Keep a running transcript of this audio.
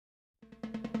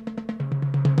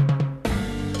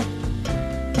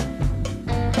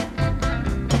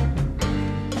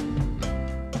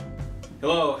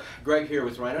Greg here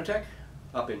with Rhinotech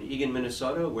up in Eagan,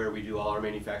 Minnesota, where we do all our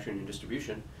manufacturing and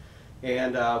distribution.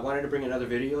 And wanted to bring another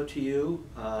video to you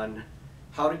on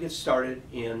how to get started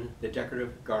in the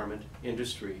decorative garment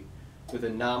industry with a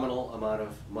nominal amount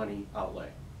of money outlay.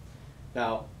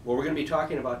 Now, what we're going to be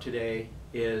talking about today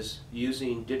is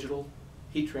using digital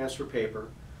heat transfer paper,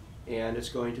 and it's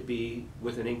going to be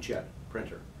with an inkjet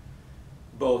printer,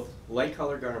 both light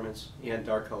color garments and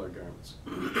dark color garments.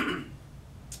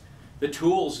 The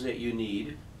tools that you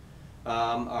need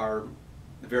are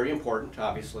very important,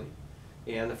 obviously,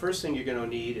 and the first thing you're going to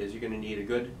need is you're going to need a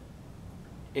good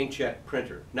inkjet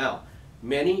printer. Now,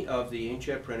 many of the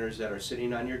inkjet printers that are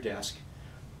sitting on your desk,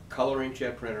 color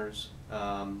inkjet printers,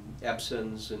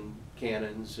 Epsons and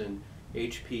Canons and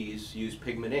HPs, use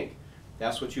pigment ink.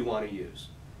 That's what you want to use.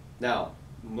 Now,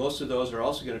 most of those are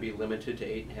also going to be limited to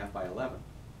 8.5 by 11.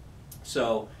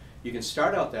 So you can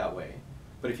start out that way,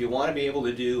 but if you want to be able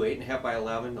to do 8.5 by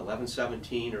 11,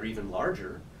 11/17, or even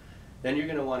larger, then you're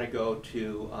going to want to go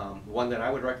to one that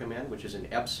I would recommend, which is an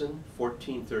Epson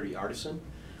 1430 Artisan.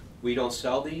 We don't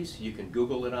sell these. You can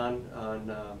Google it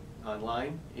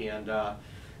online, and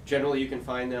generally you can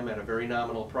find them at a very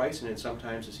nominal price, and then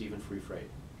sometimes it's even free freight.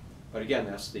 But again,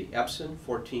 that's the Epson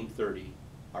 1430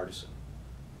 Artisan,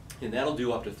 and that'll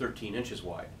do up to 13 inches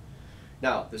wide.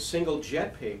 Now, the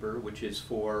SingleJet paper, which is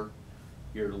for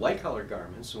your light color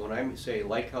garments, and when I say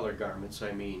light color garments,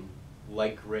 I mean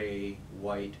light gray,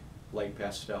 white, light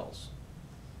pastels,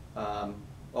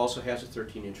 also has a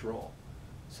 13-inch roll.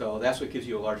 So that's what gives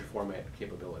you a larger format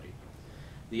capability.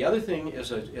 The other thing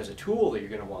as a tool that you're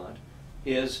going to want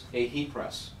is a heat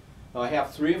press. Now, I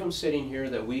have 3 of them sitting here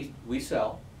that we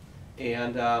sell,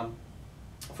 and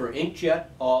for inkjet,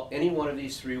 any one of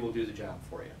these 3 will do the job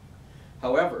for you.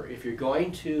 However, if you're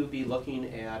going to be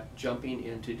looking at jumping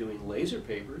into doing laser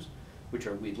papers, which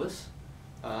are weedless,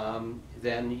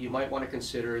 then you might want to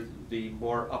consider the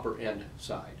more upper end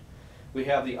side. We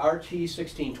have the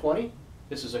RT1620.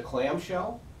 This is a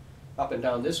clamshell, up and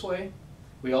down this way.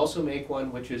 We also make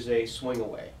one which is a swing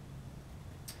away.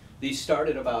 These start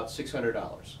at about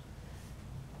 $600.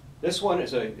 This one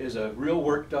is a real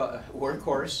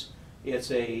workhorse. It's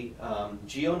a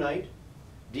Geonite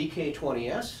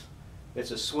DK20S.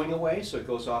 It's a swing away, so it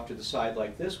goes off to the side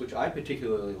like this, which I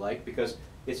particularly like because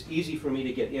it's easy for me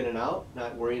to get in and out,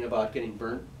 not worrying about getting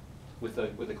burnt with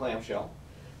the clamshell.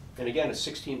 And again, a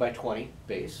 16 by 20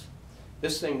 base.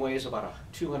 This thing weighs about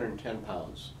 210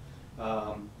 pounds.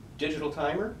 Digital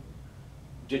timer,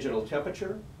 digital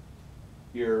temperature,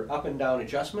 your up and down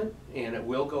adjustment, and it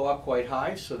will go up quite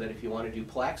high so that if you want to do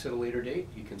plaques at a later date,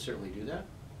 you can certainly do that.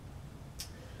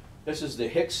 This is the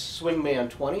Hicks Swingman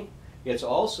 20. It's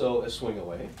also a swing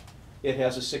away. It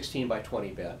has a 16 by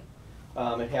 20 bed.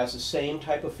 It has the same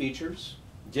type of features: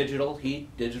 digital heat,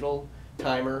 digital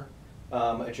timer,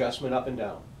 adjustment up and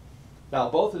down. Now,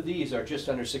 both of these are just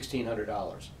under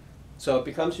 $1,600. So it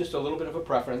becomes just a little bit of a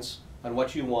preference on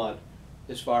what you want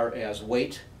as far as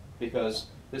weight, because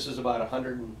this is about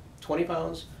 120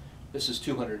 pounds, this is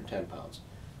 210 pounds.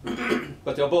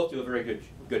 But they'll both do a very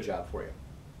good job for you.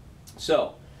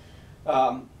 So,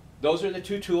 those are the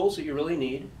 2 tools that you really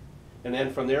need, and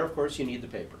then from there, of course, you need the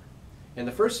paper. And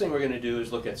the first thing we're going to do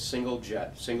is look at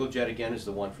SingleJet. SingleJet, again, is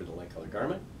the one for the light color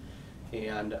garment,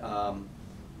 and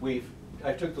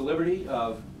I took the liberty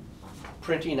of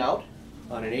printing out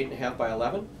on an 8.5 by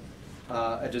 11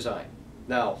 a design.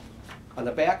 Now, on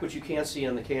the back, which you can't see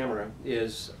on the camera,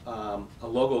 is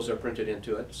logos are printed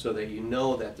into it so that you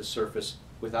know that the surface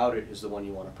without it is the one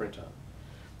you want to print on.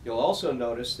 You'll also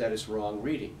notice that it's wrong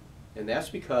reading, and that's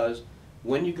because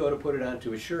when you go to put it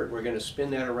onto a shirt, we're going to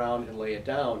spin that around and lay it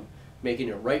down, making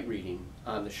it right reading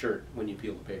on the shirt when you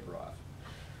peel the paper off.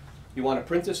 You want to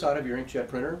print this out of your inkjet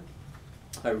printer.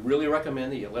 I really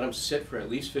recommend that you let them sit for at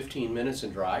least 15 minutes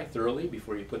and dry thoroughly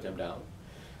before you put them down,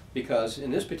 because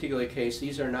in this particular case,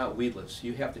 these are not weedless.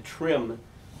 You have to trim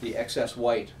the excess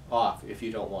white off if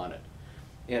you don't want it.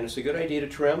 And it's a good idea to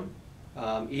trim,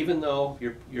 even though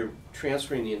you're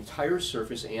transferring the entire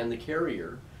surface and the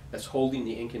carrier that's holding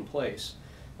the ink in place.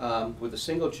 With the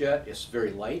SingleJet, it's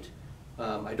very light.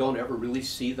 I don't ever really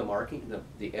see the marking,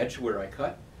 the edge where I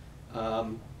cut.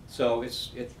 So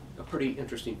it's a pretty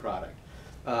interesting product.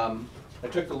 I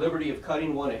took the liberty of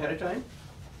cutting one ahead of time.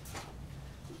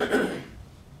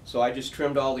 So I just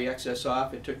trimmed all the excess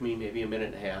off. It took me maybe a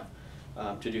minute and a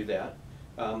half to do that.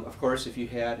 Of course, if you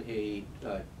had a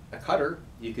cutter,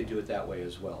 you could do it that way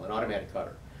as well, an automatic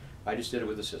cutter. I just did it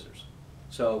with the scissors.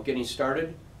 So getting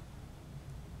started,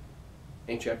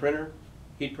 inkjet printer,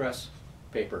 heat press,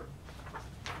 paper.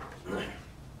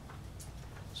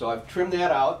 So I've trimmed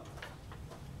that out.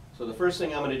 So the first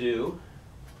thing I'm going to do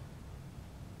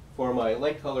for my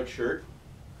light colored shirt,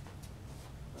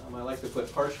 I like to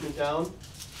put parchment down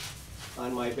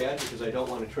on my bed because I don't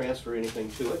want to transfer anything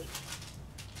to it.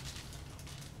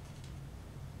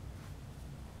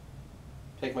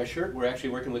 Take my shirt, we're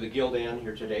actually working with a Gildan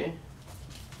here today.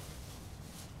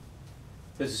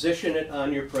 Position it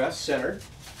on your press, centered.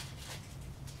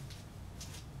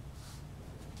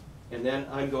 And then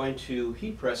I'm going to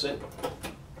heat press it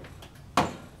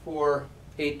for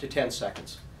 8 to 10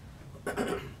 seconds.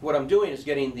 What I'm doing is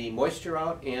getting the moisture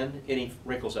out and any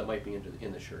wrinkles that might be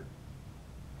in the shirt.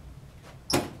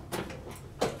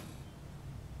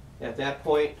 At that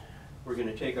point, we're going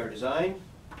to take our design,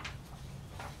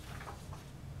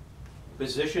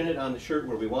 position it on the shirt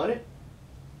where we want it,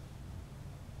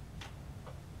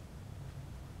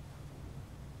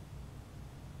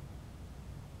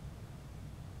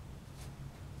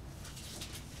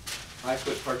 I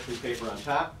put parchment paper on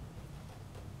top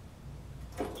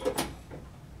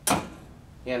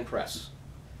and press.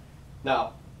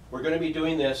 Now, we're going to be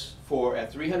doing this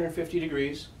at 350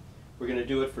 degrees. We're going to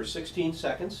do it for 16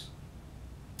 seconds.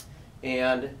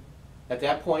 And at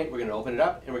that point, we're going to open it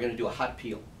up and we're going to do a hot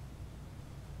peel.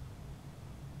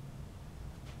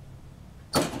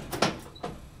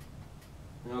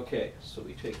 Okay, so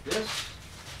we take this,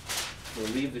 we'll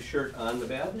leave the shirt on the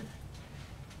bed,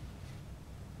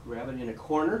 grab it in a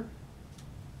corner,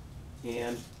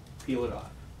 and peel it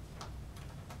off.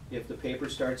 If the paper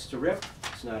starts to rip,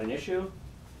 it's not an issue.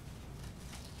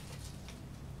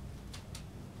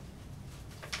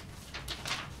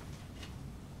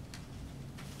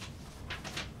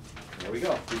 There we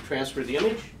go. We transfer the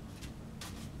image.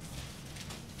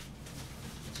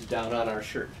 It's down on our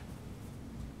shirt.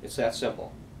 It's that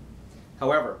simple.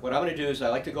 However, what I'm going to do is I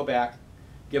like to go back,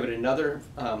 give it another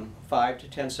 5 to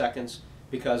 10 seconds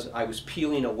because I was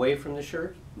peeling away from the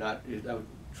shirt. I would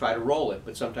try to roll it,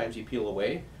 but sometimes you peel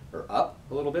away or up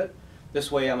a little bit.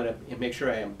 This way I'm going to make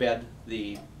sure I embed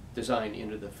the design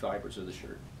into the fibers of the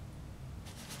shirt.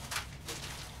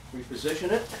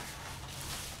 Reposition it.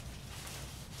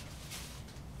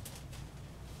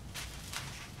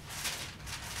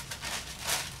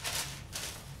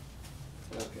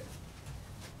 Okay.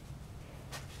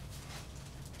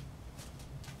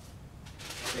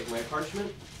 Take my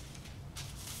parchment.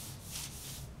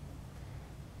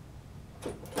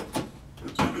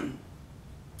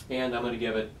 And I'm going to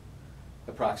give it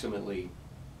approximately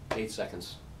 8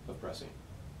 seconds of pressing.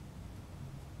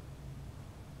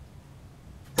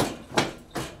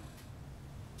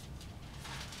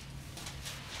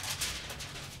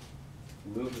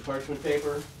 Remove the parchment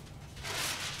paper,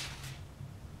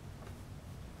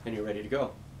 and you're ready to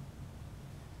go.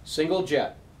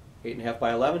 SingleJet, 8.5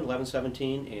 by 11,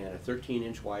 11/17, and a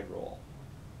 13-inch wide roll.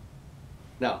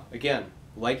 Now, again,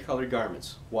 light colored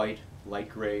garments, white, light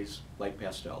grays, light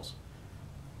pastels.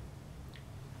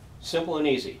 Simple and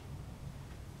easy.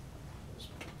 Just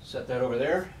set that over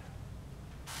there.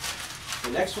 The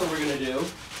next one we're going to do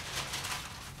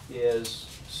is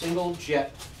SingleJet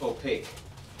Opaque.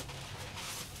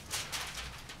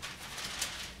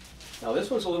 Now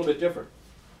this one's a little bit different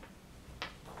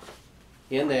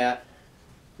in that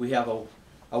we have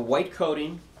a white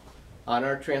coating on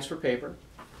our transfer paper.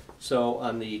 So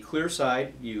on the clear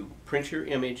side, you print your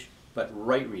image, but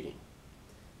right reading.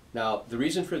 Now, the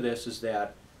reason for this is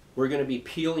that we're going to be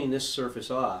peeling this surface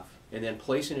off and then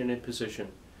placing it in position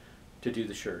to do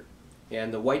the shirt.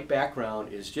 And the white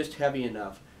background is just heavy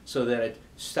enough so that it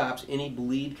stops any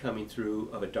bleed coming through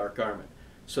of a dark garment,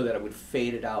 so that it would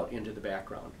fade it out into the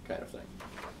background kind of thing.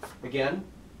 Again,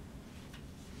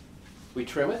 we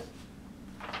trim it,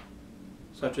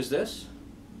 such as this,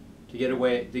 to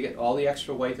get all the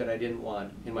extra white that I didn't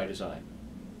want in my design.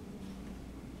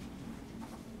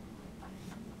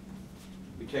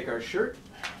 We take our shirt,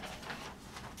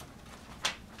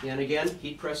 and again,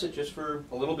 heat press it just for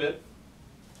a little bit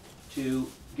to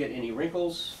get any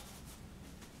wrinkles.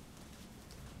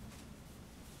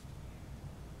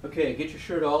 Okay, get your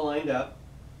shirt all lined up,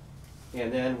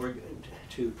 and then we're going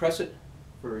to press it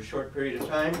for a short period of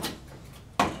time,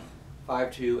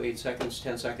 5 to 8 seconds,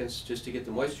 10 seconds, just to get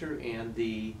the moisture and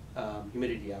the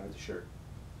humidity out of the shirt.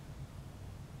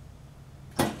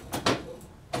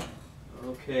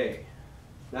 Okay,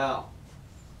 now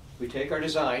we take our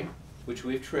design, which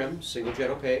we've trimmed, SingleJet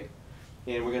Opaque,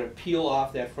 and we're going to peel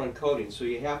off that front coating. So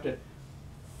you have to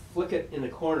flick it in the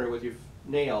corner with your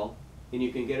nail, and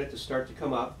you can get it to start to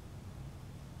come up,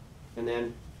 and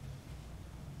then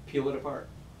peel it apart.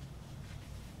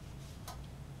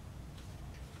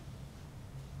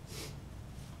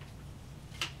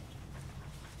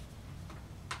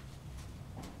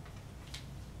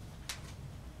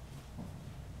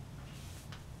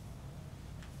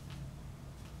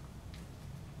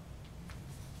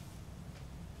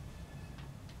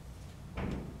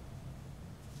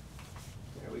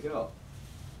 go.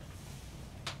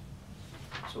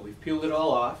 So we've peeled it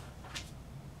all off.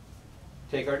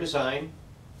 Take our design,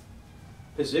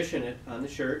 position it on the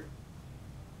shirt,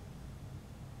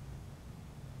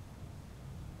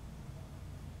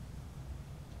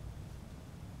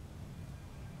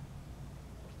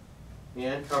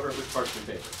 and cover it with parchment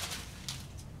paper.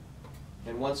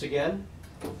 And once again,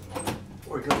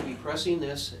 we're going to be pressing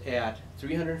this at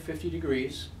 350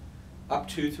 degrees up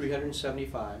to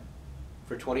 375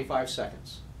 for 25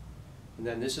 seconds. And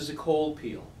then this is a cold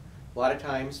peel. A lot of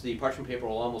times the parchment paper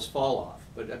will almost fall off,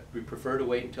 but we prefer to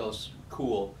wait until it's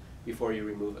cool before you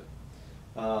remove it.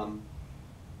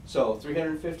 So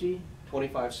 350,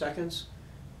 25 seconds,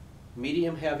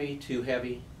 medium heavy to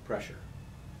heavy pressure.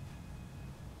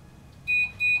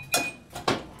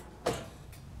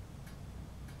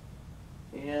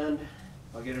 And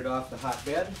I'll get it off the hot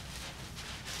bed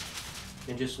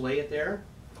and just lay it there,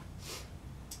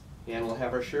 and we'll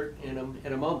have our shirt in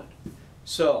a moment.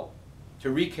 So, to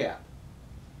recap,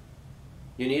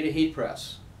 you need a heat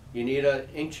press, you need an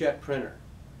inkjet printer,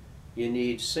 you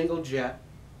need SingleJet,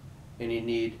 and you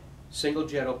need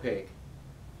SingleJet Opaque,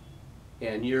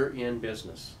 and you're in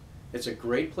business. It's a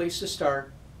great place to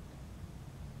start.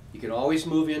 You can always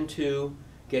move into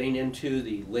getting into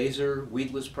the laser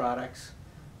weedless products,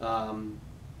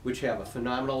 which have a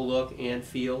phenomenal look and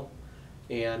feel,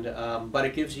 and but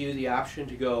it gives you the option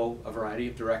to go a variety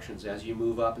of directions as you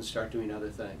move up and start doing other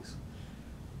things.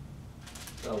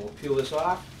 So we'll peel this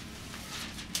off.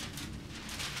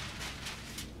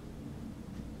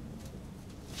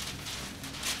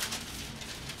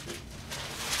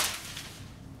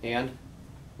 And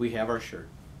we have our shirt.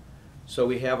 So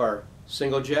we have our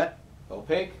SingleJet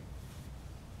Opaque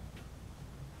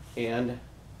and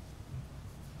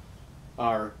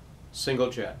our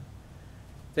SingleJet.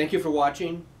 Thank you for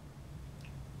watching.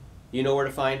 You know where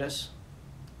to find us.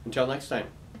 Until next time.